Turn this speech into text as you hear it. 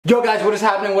Yo guys, what is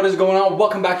happening? What is going on?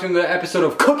 Welcome back to another episode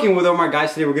of Cooking with Omar.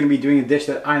 Guys, today we're going to be doing a dish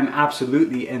that I'm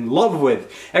absolutely in love with.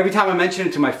 Every time I mention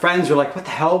it to my friends, they're like, what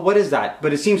the hell? What is that?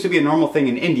 But it seems to be a normal thing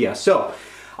in India. So,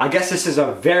 I guess this is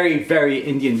a very, very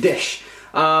Indian dish.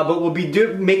 But we'll be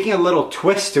making a little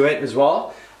twist to it as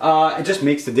well. It just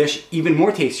makes the dish even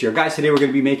more tastier. Guys, today we're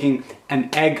going to be making an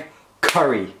egg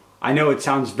curry. I know it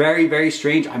sounds very, very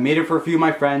strange. I made it for a few of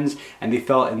my friends and they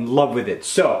fell in love with it.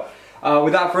 So,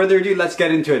 without further ado, let's get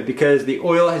into it because the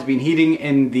oil has been heating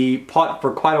in the pot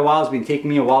for quite a while. It's been taking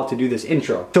me a while to do this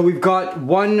intro. So we've got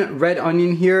one red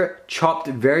onion here chopped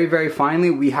very, very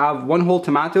finely. We have one whole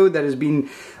tomato that has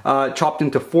been chopped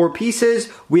into 4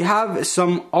 pieces. We have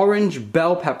some orange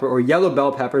bell pepper or yellow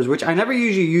bell peppers, which I never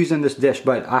usually use in this dish,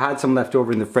 but I had some left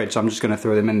over in the fridge, so I'm just gonna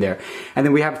throw them in there. And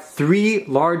then we have 3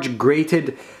 large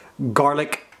grated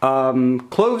garlic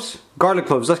garlic cloves,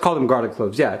 let's call them garlic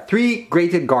cloves. Yeah, 3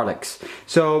 grated garlics.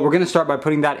 So we're gonna start by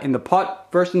putting that in the pot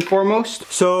first and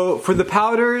foremost. So for the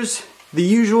powders, the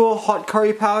usual hot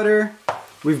curry powder.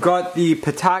 We've got the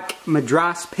Patak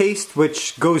Madras paste,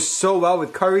 which goes so well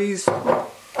with curries.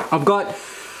 I've got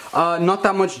not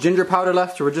that much ginger powder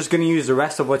left, so we're just gonna use the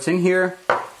rest of what's in here.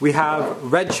 We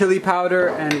have red chili powder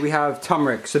and we have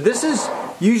turmeric. So this is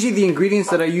usually the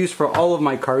ingredients that I use for all of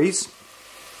my curries.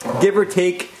 Give or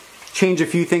take, change a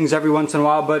few things every once in a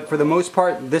while, but for the most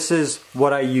part, this is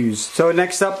what I use. So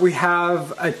next up, we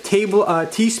have a full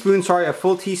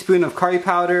teaspoon of curry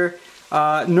powder.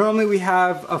 Normally we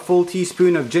have a full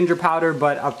teaspoon of ginger powder,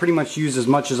 but I've pretty much used as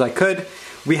much as I could.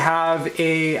 We have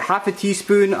a half a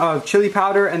teaspoon of chili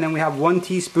powder, and then we have 1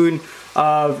 teaspoon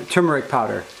of turmeric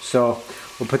powder. So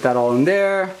we'll put that all in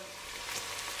there.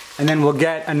 And then we'll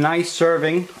get a nice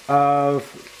serving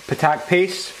of Patak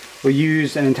paste. We'll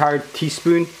use an entire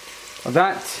teaspoon of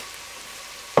that.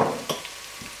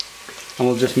 And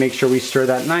we'll just make sure we stir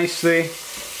that nicely.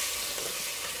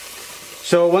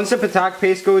 So once the Patak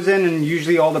paste goes in, and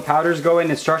usually all the powders go in,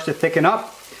 it starts to thicken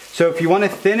up. So if you want to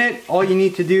thin it, all you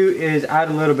need to do is add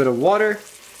a little bit of water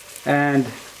and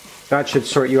that should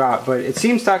sort you out. But it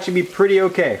seems to actually be pretty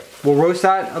okay. We'll roast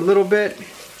that a little bit.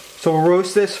 So we'll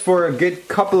roast this for a good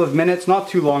couple of minutes, not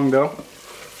too long though.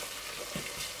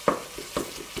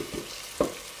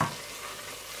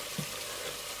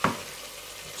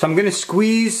 So I'm gonna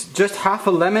squeeze just half a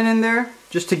lemon in there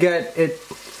just to get it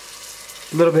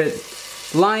a little bit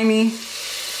limey.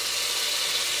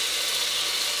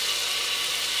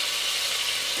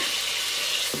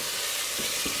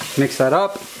 Mix that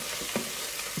up.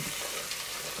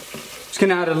 Just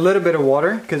gonna add a little bit of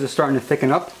water because it's starting to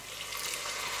thicken up.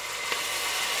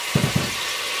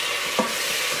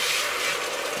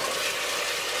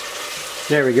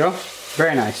 There we go.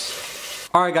 Very nice.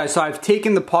 Alright guys, so I've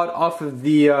taken the pot off of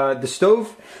the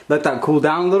stove, let that cool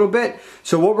down a little bit.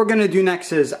 So what we're going to do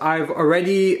next is I've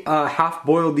already half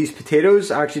boiled these potatoes.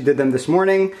 I actually did them this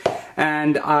morning,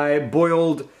 and I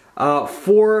boiled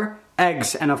 4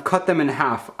 eggs and I've cut them in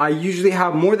half. I usually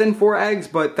have more than 4 eggs,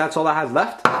 but that's all I have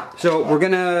left. So we're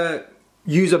going to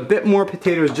use a bit more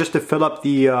potatoes just to fill up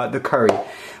the curry.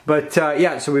 But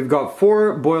yeah, so we've got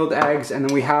 4 boiled eggs, and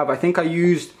then we have, I think I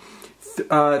used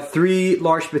 3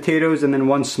 large potatoes and then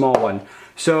 1 small one.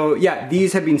 So yeah,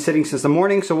 these have been sitting since the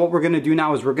morning. So what we're gonna do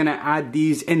now is we're gonna add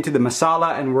these into the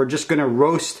masala, and we're just gonna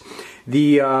roast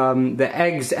the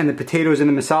eggs and the potatoes in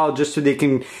the masala just so they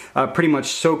can pretty much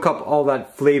soak up all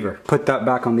that flavor. Put that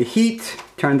back on the heat,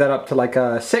 turn that up to like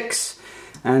a 6,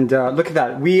 and look at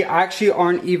that. We actually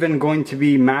aren't even going to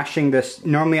be mashing this.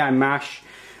 Normally I mash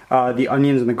the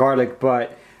onions and the garlic,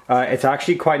 but it's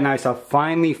actually quite nice. I've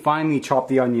finally chopped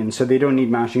the onions so they don't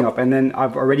need mashing up. And then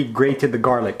I've already grated the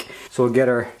garlic. So we'll get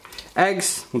our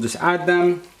eggs, we'll just add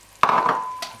them.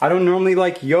 I don't normally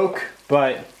like yolk,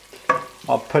 but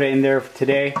I'll put it in there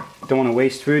today. Don't want to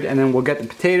waste food. And then we'll get the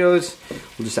potatoes.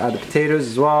 We'll just add the potatoes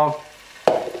as well.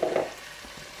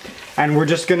 And we're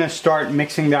just gonna start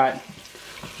mixing that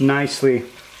nicely.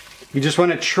 You just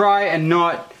want to try and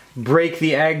not break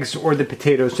the eggs or the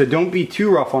potatoes, so don't be too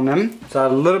rough on them. So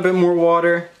add a little bit more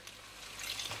water.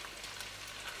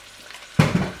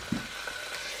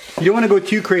 You don't want to go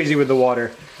too crazy with the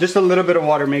water. Just a little bit of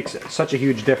water makes such a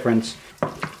huge difference.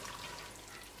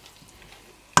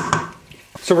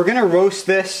 So we're gonna roast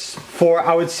this for,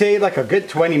 I would say, like a good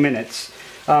 20 minutes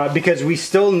because we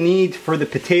still need for the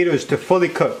potatoes to fully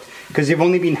cook because they've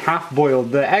only been half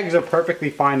boiled. The eggs are perfectly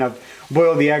fine. I've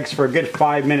boiled the eggs for a good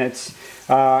 5 minutes.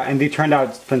 And they turned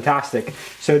out fantastic.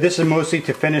 So this is mostly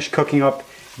to finish cooking up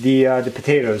the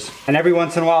potatoes. And every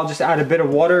once in a while, I'll just add a bit of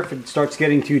water if it starts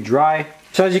getting too dry.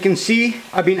 So as you can see,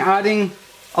 I've been adding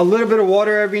a little bit of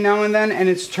water every now and then, and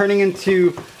it's turning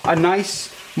into a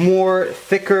nice more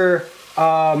thicker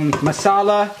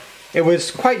masala. It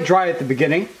was quite dry at the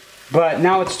beginning, but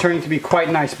now it's turning to be quite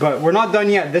nice. But we're not done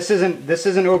yet. This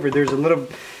isn't over. There's a little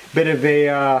bit of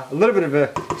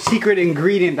a secret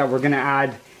ingredient that we're gonna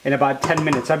add in about 10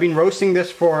 minutes. I've been roasting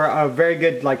this for a very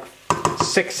good like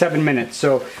 6-7 minutes.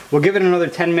 So we'll give it another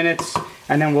 10 minutes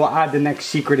and then we'll add the next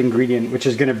secret ingredient, which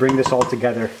is gonna bring this all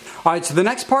together. All right, so the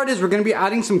next part is we're gonna be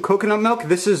adding some coconut milk.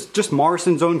 This is just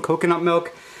Morrison's own coconut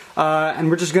milk. And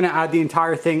we're just gonna add the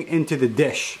entire thing into the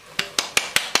dish.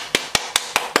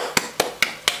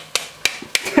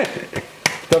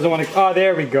 Doesn't want to, oh,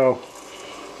 there we go.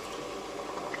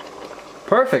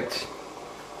 Perfect.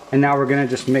 And now we're gonna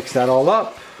just mix that all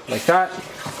up like that.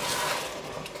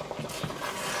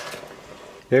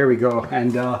 There we go.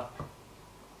 And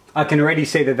I can already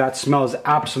say that that smells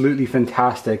absolutely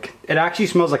fantastic. It actually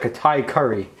smells like a Thai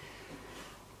curry.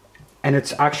 And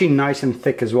it's actually nice and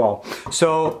thick as well.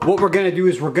 So what we're gonna do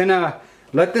is we're gonna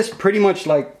let this pretty much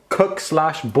like cook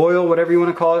 / boil, whatever you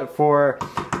wanna call it, for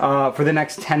the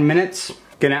next 10 minutes.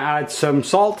 Gonna add some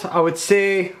salt. I would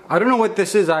say, I don't know what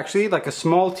this is actually, like a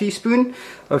small teaspoon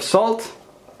of salt.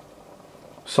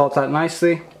 Salt that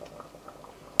nicely.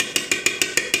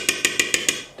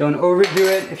 Don't overdo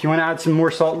it. If you want to add some more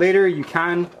salt later, you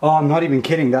can. Oh, I'm not even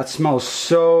kidding. That smells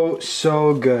so,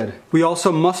 so good. We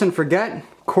also mustn't forget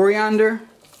coriander.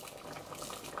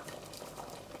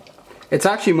 It's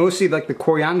actually mostly like the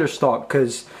coriander stalk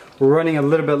because we're running a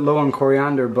little bit low on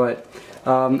coriander, but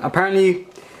apparently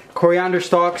coriander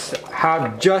stalks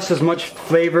have just as much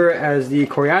flavor as the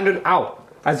coriander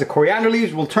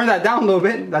leaves. We'll turn that down a little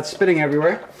bit. That's spitting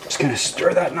everywhere. Just gonna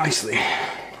stir that nicely.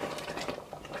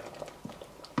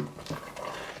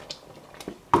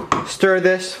 Stir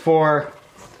this for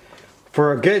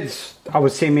a good, I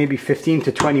would say maybe 15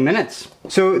 to 20 minutes.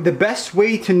 So the best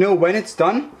way to know when it's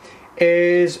done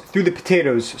is through the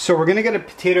potatoes. So we're gonna get a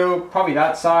potato, probably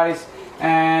that size,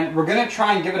 and we're gonna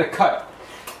try and give it a cut.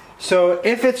 So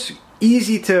if it's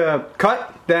easy to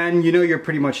cut, then you know you're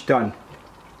pretty much done.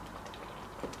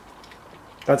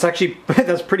 That's actually,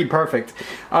 that's pretty perfect.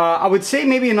 I would say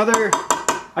maybe another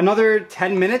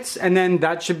 10 minutes and then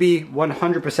that should be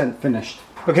 100% finished.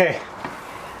 Okay,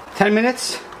 10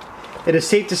 minutes. It is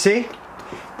safe to say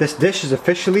this dish is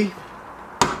officially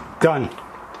done.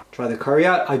 Try the curry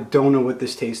out. I don't know what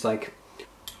this tastes like.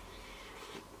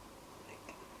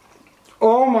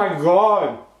 Oh my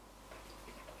God.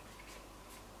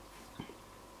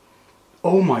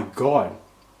 Oh my God,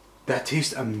 that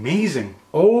tastes amazing.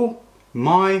 Oh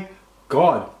my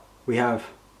God. We have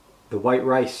the white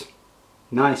rice,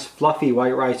 nice fluffy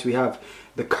white rice. We have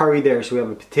the curry there, so we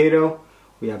have a potato,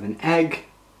 we have an egg,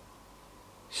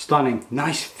 stunning,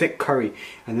 nice thick curry.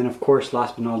 And then of course,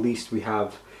 last but not least, we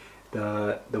have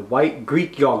the white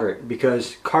Greek yogurt,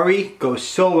 because curry goes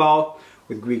so well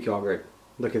with Greek yogurt.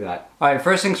 Look at that. All right,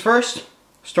 first things first,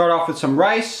 start off with some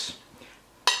rice.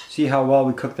 See how well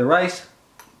we cook the rice.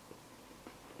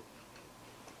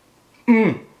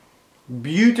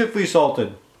 Beautifully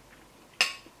salted.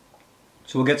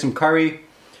 So we'll get some curry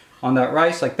on that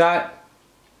rice like that.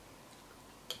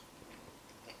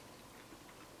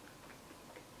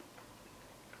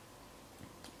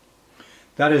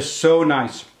 That is so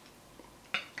nice.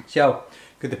 See how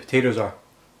good the potatoes are.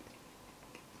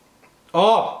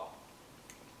 Oh!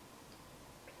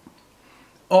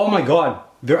 Oh my God,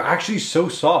 they're actually so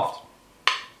soft.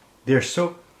 They're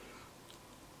so...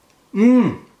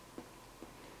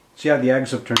 See how the eggs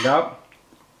have turned out?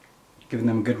 Giving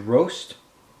them a good roast.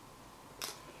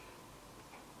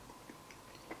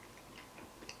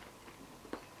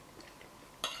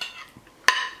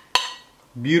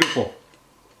 Beautiful.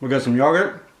 We'll get some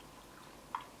yogurt.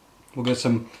 We'll get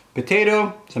some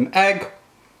potato, some egg,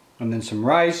 and then some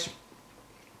rice.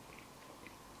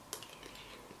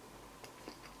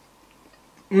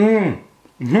 The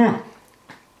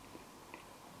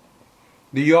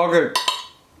yogurt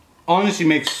honestly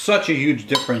makes such a huge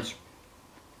difference.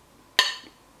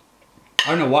 I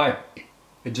don't know why.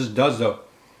 It just does though.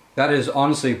 That is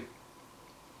honestly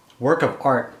work of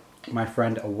art, my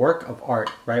friend. A work of art,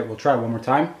 right? We'll try it one more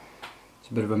time. It's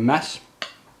a bit of a mess,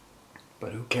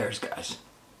 but who cares, guys?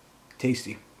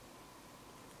 Tasty.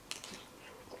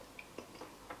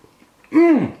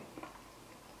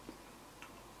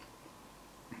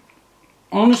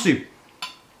 Honestly,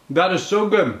 that is so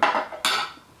good.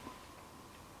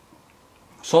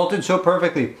 Salted so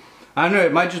perfectly. I don't know,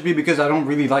 it might just be because I don't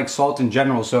really like salt in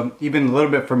general, so even a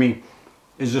little bit for me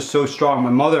is just so strong. My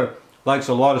mother likes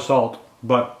a lot of salt,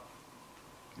 but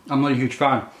I'm not a huge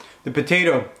fan. The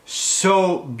potato,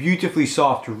 so beautifully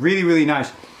soft, really, really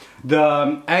nice.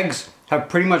 The eggs have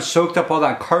pretty much soaked up all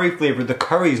that curry flavor. The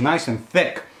curry is nice and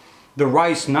thick. The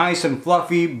rice nice and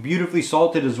fluffy, beautifully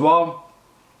salted as well.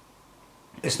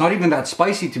 It's not even that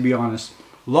spicy, to be honest.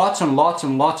 Lots and lots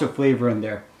and lots of flavor in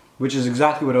there, which is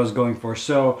exactly what I was going for.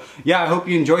 So yeah, I hope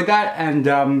you enjoyed that,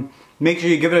 and make sure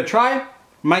you give it a try.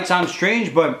 Might sound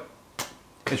strange, but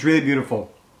it's really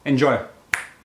beautiful. Enjoy.